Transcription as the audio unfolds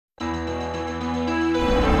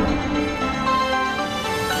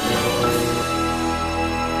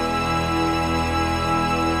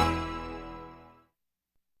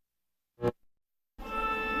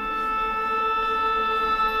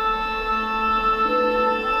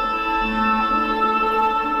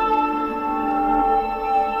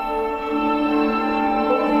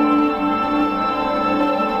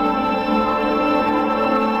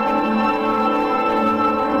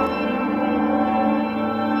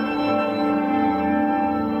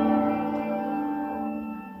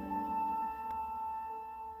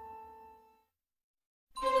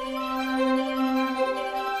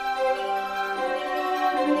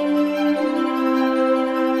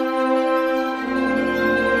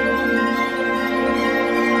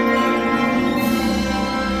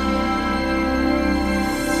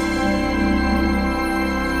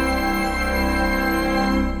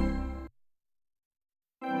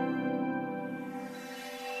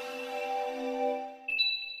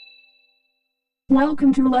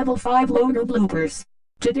Welcome to Level 5 Logo Bloopers.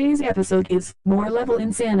 Today's episode is More Level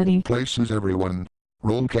Insanity. Places everyone.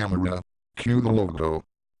 Roll camera. Cue the logo.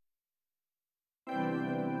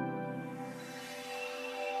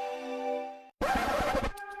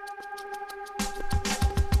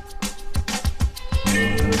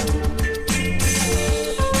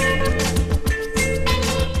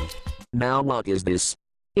 Now what is this?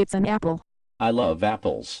 It's an apple. I love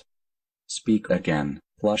apples. Speak again,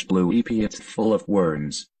 Plush Blue EP, it's full of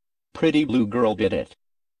worms. Pretty blue girl did it.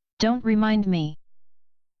 Don't remind me.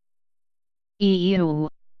 Ew.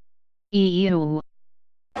 Ew.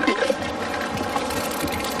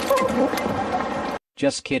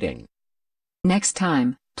 Just kidding. Next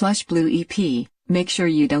time, Plush Blue EP, make sure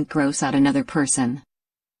you don't gross out another person.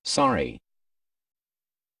 Sorry.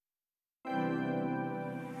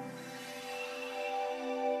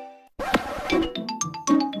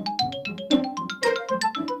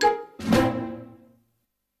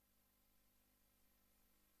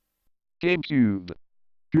 GameCube.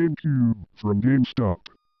 GameCube from GameStop.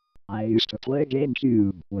 I used to play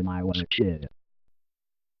GameCube when I was a kid.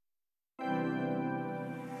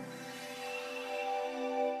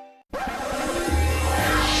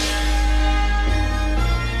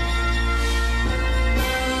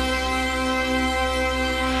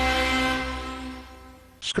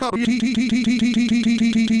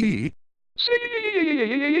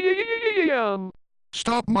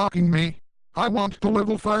 Stop mocking me. I want the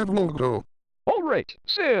Level 5 logo. Alright,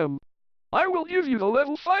 Sam. I will give you the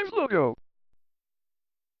Level 5 logo.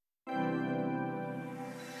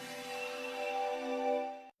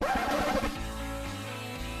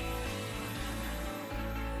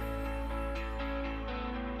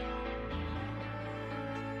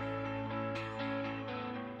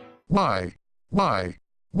 Why?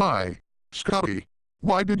 Scotty,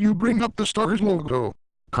 why did you bring up the Starz logo?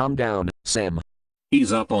 Calm down, Sam.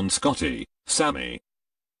 Ease up on Scotty, Sammy.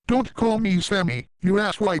 Don't call me Sammy, you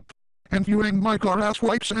asswipe. And you ain't my car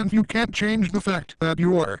asswipes, and you can't change the fact that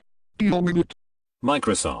you are. Deal with it.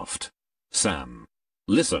 Microsoft. Sam.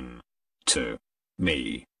 Listen. To.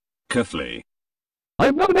 Me. Carefully.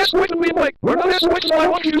 I'm not an asswipe and me, Mike. We're not asswipes and I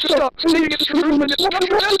want you to stop saying it's true and it's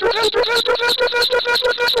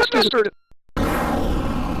faster.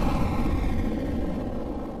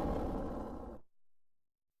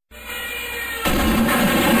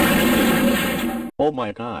 Oh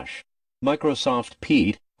my gosh. Microsoft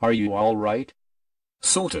Pete, are you alright?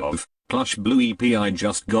 Sort of. Plush Blue EP, I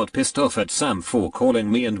just got pissed off at Sam for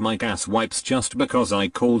calling me and Mike ass wipes just because I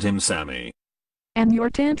called him Sammy. And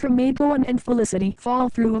your tantrum made Owen and Felicity fall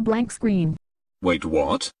through a blank screen. Wait,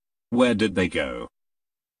 what? Where did they go?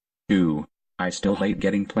 Ooh, I still hate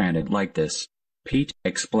getting planted like this. Pete,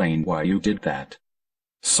 explain why you did that.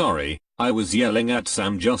 Sorry, I was yelling at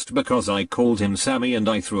Sam just because I called him Sammy and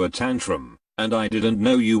I threw a tantrum. And I didn't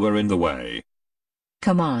know you were in the way.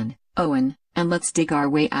 Come on, Owen, and let's dig our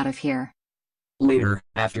way out of here. Later,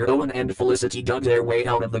 after Owen and Felicity dug their way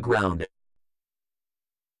out of the ground.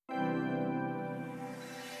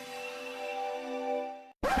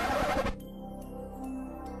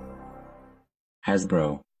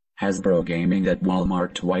 Hasbro Gaming at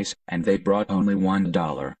Walmart twice, and they brought only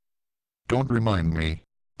 $1. Don't remind me.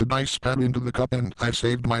 The dice spat into the cup and I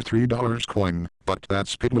saved my $3 coin, but that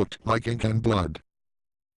spit looked like ink and blood.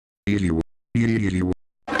 Ew.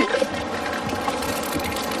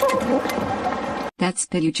 That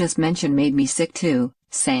spit you just mentioned made me sick too,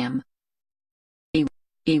 Sam.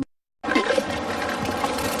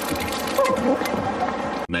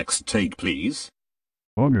 Next take, please.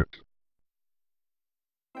 On it.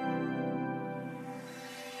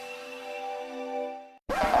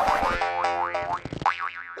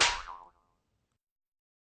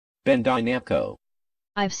 Bandai Namco.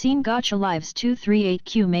 I've seen gachalifes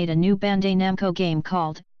 238Q made a new Bandai Namco game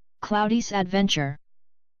called Cloudy's Adventure.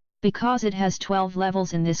 Because it has 12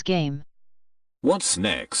 levels in this game. What's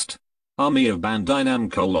next? Army of Bandai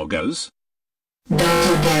Namco logos? Don't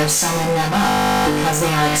you dare summon them up, because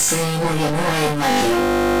they are extremely annoying like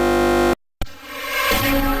you.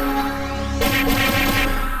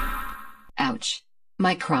 Ouch.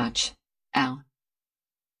 My crotch. Ow.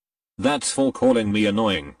 That's for calling me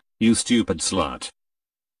annoying, you stupid slut.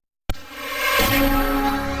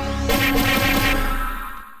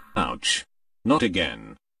 Ouch. Not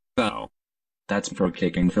again. Ow. That's for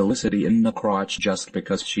kicking Felicity in the crotch just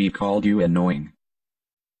because she called you annoying.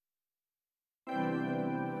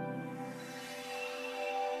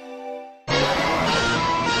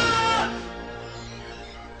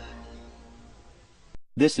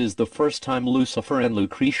 This is the first time Lucifer and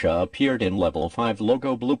Lucretia appeared in Level 5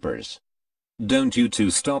 logo bloopers. Don't you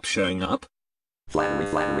two stop showing up? Flattery,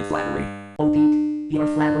 flattery, flattery. Oh Pete, your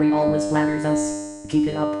flattery always flatters us. Keep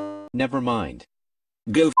it up. Never mind.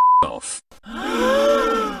 Go f off.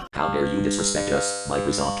 How dare you disrespect us,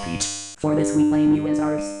 Microsoft Pete. For this we claim you as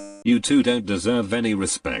ours. You two don't deserve any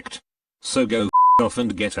respect. So go f off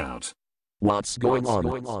and get out. What's going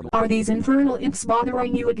on? Are these infernal imps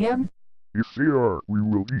bothering you again? If they are, we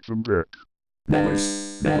will eat them back.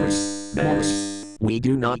 Meddlers. We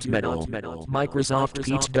do not meddle. Microsoft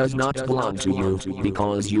Pete does not belong to you,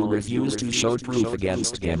 because you refuse to show proof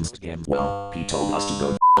against him. Well, he told us to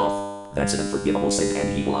go f off. That's an unforgivable sin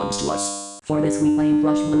and he belongs to us. For this we claim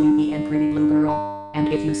Plush Blue EP and Pretty Blue Girl. And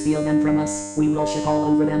if you steal them from us, we will shit all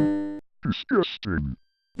over them. Disgusting.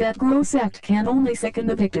 That gross act can only second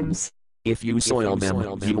the victims. If you soil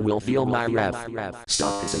them, you will feel my wrath.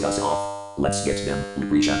 Stop pissing us off. Let's get them,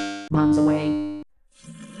 Lucretia. Bombs away.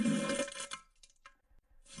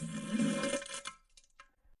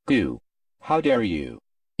 Ew. How dare you?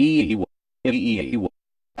 You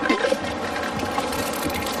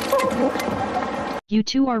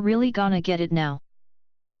two are really gonna get it now.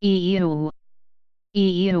 Ew.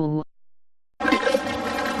 Ew.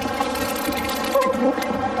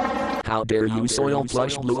 How dare you soil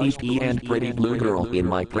Plush Blue EP and Pretty Blue Girl in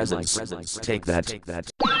my presence. Take that.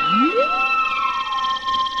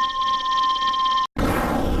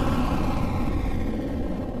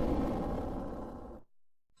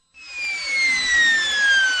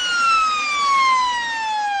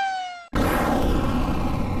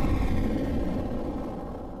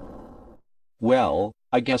 Well,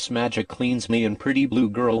 I guess magic cleans me and Pretty Blue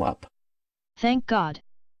Girl up. Thank God.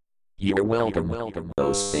 You're welcome,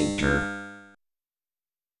 oh sphincter.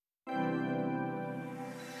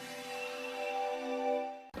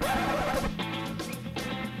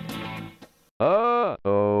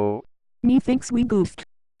 Uh-oh. Methinks we goofed.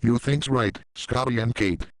 You think's right, Scotty and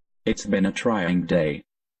Kate. It's been a trying day.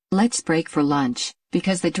 Let's break for lunch,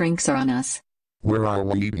 because the drinks are on us. Where are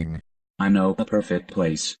we eating? I know the perfect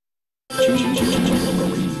place.